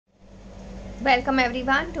Welcome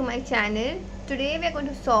everyone to my channel. Today we are going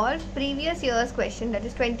to solve previous year's question, that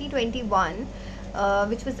is 2021,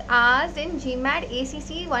 which was asked in GMAT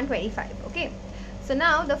ACC 125. Okay, so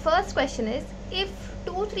now the first question is, if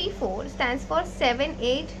 234 stands for 7,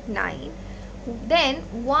 8, 9, then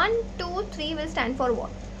 1, 2, 3 will stand for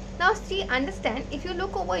what? Now see, understand, if you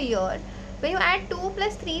look over here, when you add 2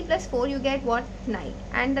 plus 3 plus 4, you get what? 9,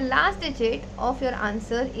 and the last digit of your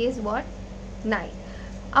answer is what? 9.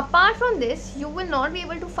 Apart from this, you will not be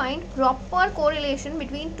able to find proper correlation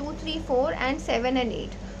between 2, 3, 4 and 7 and 8.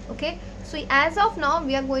 Okay, so as of now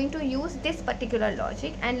we are going to use this particular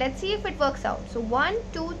logic and let's see if it works out. So 1,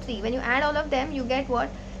 2, 3, when you add all of them, you get what?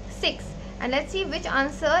 6. And let's see which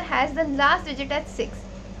answer has the last digit at 6.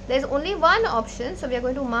 There is only one option, so we are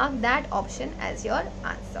going to mark that option as your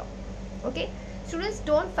answer. Okay, students,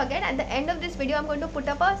 don't forget, at the end of this video I'm going to put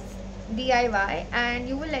up a DIY and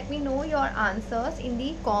you will let me know your answers in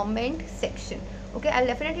the comment section. Okay, I'll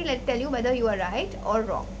definitely tell you whether you are right or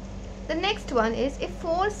wrong. The next one is, if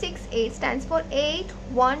 468 stands for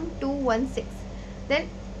 81216, then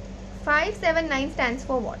 579 stands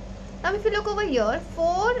for what? Now if you look over here,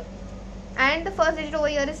 4 and the first digit over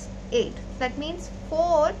here is 8. That means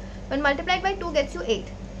 4 when multiplied by 2 gets you 8.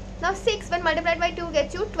 Now 6 when multiplied by 2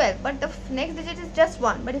 gets you 12, but the next digit is just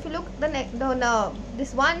 1. But if you look,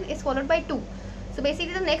 this 1 is followed by 2. So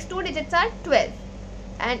basically the next two digits are 12.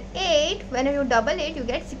 And 8, whenever you double it, you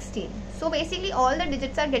get 16. So basically all the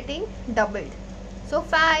digits are getting doubled. So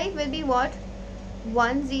 5 will be what?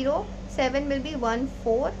 10, 7 will be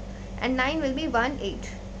 14, and 9 will be 18.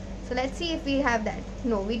 So let's see if we have that.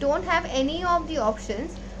 No, we don't have any of the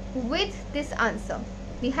options with this answer.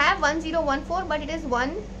 We have 1014, but it is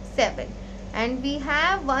 17, and we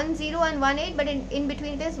have 10 and 18, but in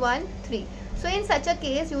between it is 13. So in such a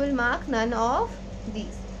case you will mark none of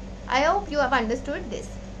these. I hope you have understood this.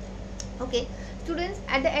 Okay, students,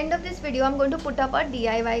 at the end of this video I'm going to put up a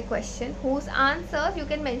DIY question whose answers you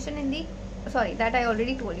can mention in the, sorry, that I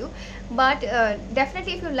already told you, but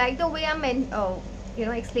definitely if you like the way I'm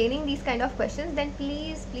explaining these kind of questions, then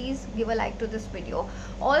please give a like to this video.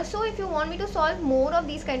 Also, if you want me to solve more of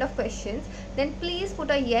these kind of questions, then please put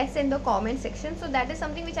a yes in the comment section. So that is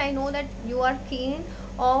something which I know that you are keen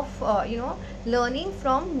of learning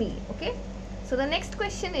from me. Okay, so the next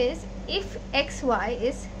question is, if xy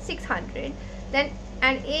is 600, then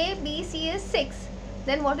and a b c is 6,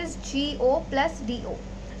 then what is go plus do?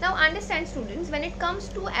 Now understand, students, when it comes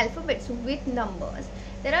to alphabets with numbers,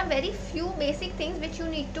 there are very few basic things which you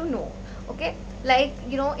need to know. Okay, like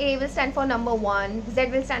a will stand for number 1, z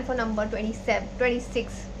will stand for number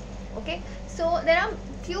 26. Okay, so there are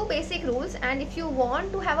few basic rules, and if you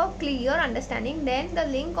want to have a clear understanding, then the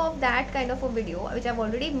link of that kind of a video which I've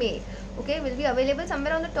already made, okay, will be available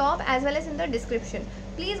somewhere on the top as well as in the description.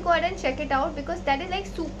 Please go ahead and check it out, because that is like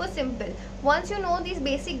super simple. Once you know these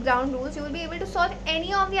basic ground rules, you will be able to solve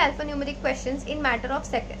any of the alphanumeric questions in matter of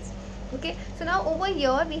seconds. Okay, so now over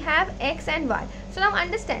here we have x and y. So now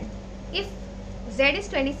understand, if z is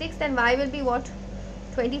 26, then y will be what?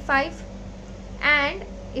 25. And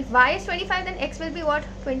if y is 25, then x will be what?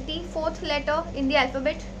 24th letter in the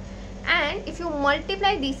alphabet. And if you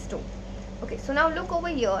multiply these two, okay, so now look over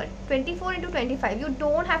here, 24 into 25, you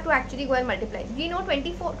don't have to actually go and multiply. We know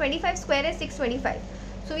 25 square is 625.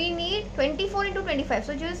 So we need 24 into 25.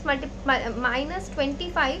 So just minus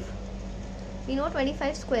 25. We know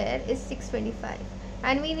 25 square is 625.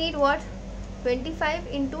 And we need what? 25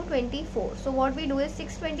 into 24. So what we do is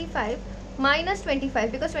 625 minus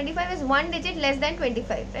 25, because 25 is one digit less than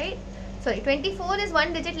 25, right? Sorry, 24 is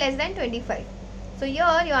one digit less than 25. So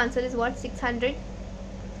here your answer is what? 600,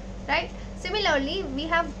 right? Similarly, we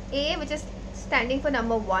have A, which is standing for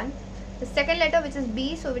number 1, the second letter which is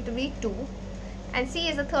B, so it will be 2, and C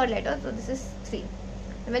is the third letter, so this is 3.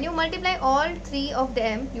 And when you multiply all three of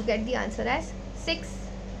them, you get the answer as 6.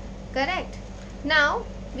 Correct. Now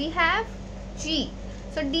we have G.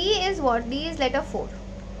 So D is what? D is letter 4.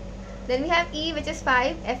 Then we have E, which is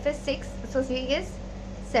 5, F is 6, so C is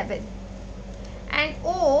 7. And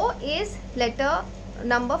O is letter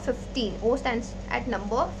number 15. O stands at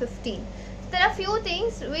number 15. There are few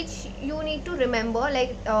things which you need to remember,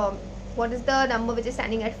 like what is the number which is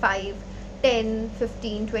standing at 5, 10,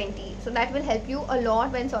 15, 20. So that will help you a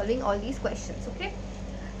lot when solving all these questions. Okay,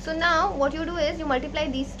 so now what you do is you multiply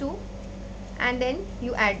these two and then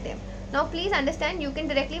you add them. Now please understand, you can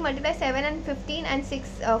directly multiply 7 and 15 and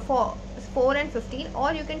 4 and 15,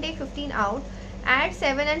 or you can take 15 out, add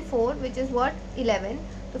 7 and 4, which is what? 11.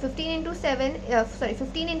 So 15 into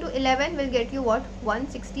 15 into 11 will get you what?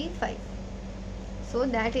 165. So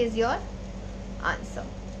that is your answer.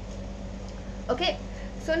 Okay,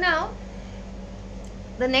 so now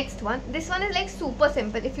the next one, this one is like super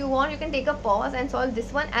simple. If you want, you can take a pause and solve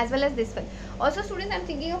this one as well as this one. Also students, I'm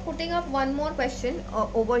thinking of putting up one more question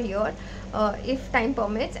over here if time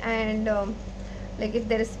permits, and like if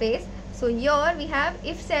there is space. So here we have,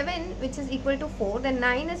 if 7 which is equal to 4, then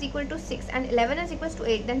 9 is equal to 6, and 11 is equal to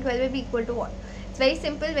 8, then 12 will be equal to what? It's very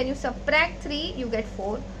simple. When you subtract 3, you get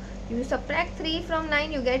 4. You subtract 3 from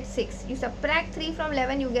 9, you get 6. You subtract 3 from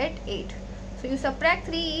 11, you get 8. So you subtract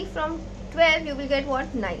 3 from 12, you will get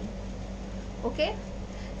what? 9. Okay.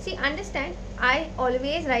 See, understand, I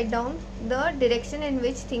always write down the direction in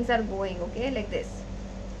which things are going. Okay, like this.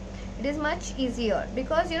 It is much easier,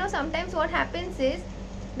 because you know sometimes what happens is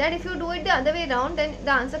that if you do it the other way around, then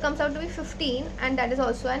the answer comes out to be 15, and that is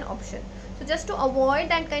also an option. So just to avoid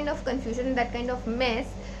that kind of confusion, that kind of mess,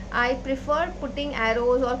 I prefer putting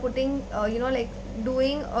arrows or putting you know, like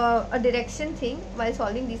doing a direction thing while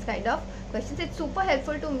solving these kind of questions. It's super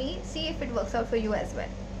helpful to me. See if it works out for you as well.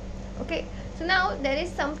 Okay, so now there is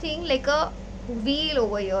something like a wheel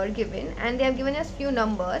over here given, and they have given us few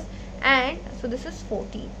numbers, and so this is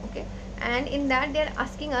 14. Okay, and in that they are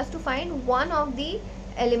asking us to find one of the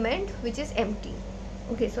element which is empty.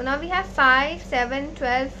 Okay, so now we have 5, 7,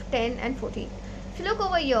 12, 10 and 14. If you look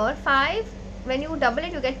over here, 5 when you double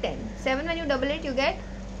it you get 10, 7 when you double it you get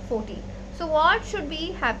 14. So what should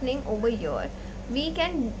be happening over here?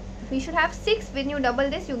 We should have 6 when you double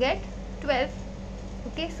this you get 12.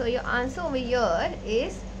 Okay, so your answer over here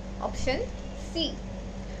is option C.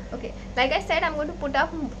 Okay, like I said, I'm going to put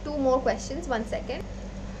up 2 more questions. 1 second.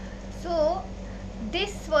 So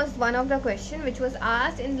this was one of the question which was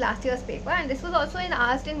asked in last year's paper, and this was also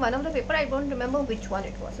asked in one of the paper. I don't remember which one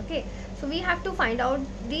it was. Okay, so we have to find out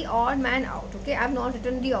the odd man out. Okay, I have not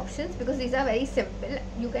written the options because these are very simple.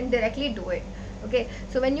 You can directly do it. Okay,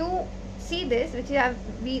 so when you see this, which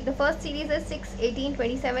the first series is 6, 18,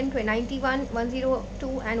 27, 91, 102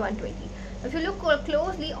 and 120. If you look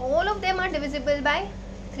closely, all of them are divisible by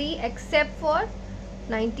 3 except for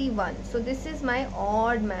 91. So this is my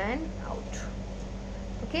odd man out.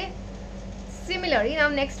 Okay, similarly, now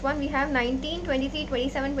next one we have 19, 23,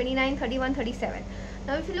 27, 29, 31, 37.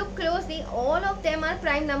 Now if you look closely, all of them are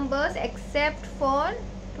prime numbers except for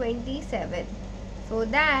 27. So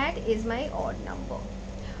that is my odd number.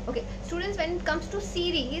 Okay, students, when it comes to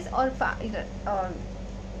series or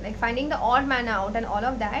like finding the odd man out and all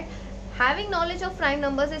of that, having knowledge of prime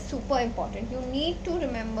numbers is super important. You need to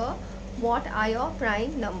remember what are your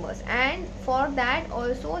prime numbers, and for that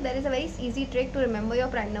also there is a very easy trick to remember your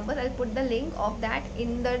prime numbers. I'll put the link of that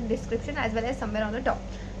in the description as well as somewhere on the top.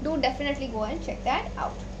 Do definitely go and check that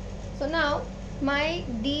out. So now my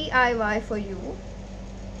DIY for you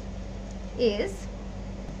is,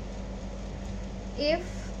 if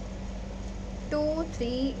 2,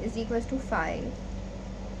 3 is equals to 5,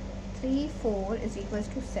 3, 4 is equals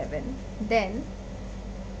to 7, then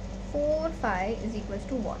 4, 5 is equals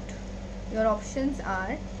to what? Your options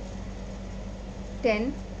are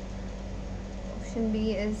 10, option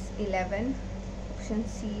B is 11, option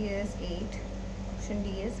C is 8, option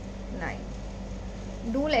D is 9.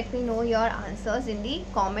 Do let me know your answers in the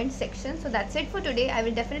comment section. So that's it for today. I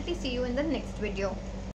will definitely see you in the next video.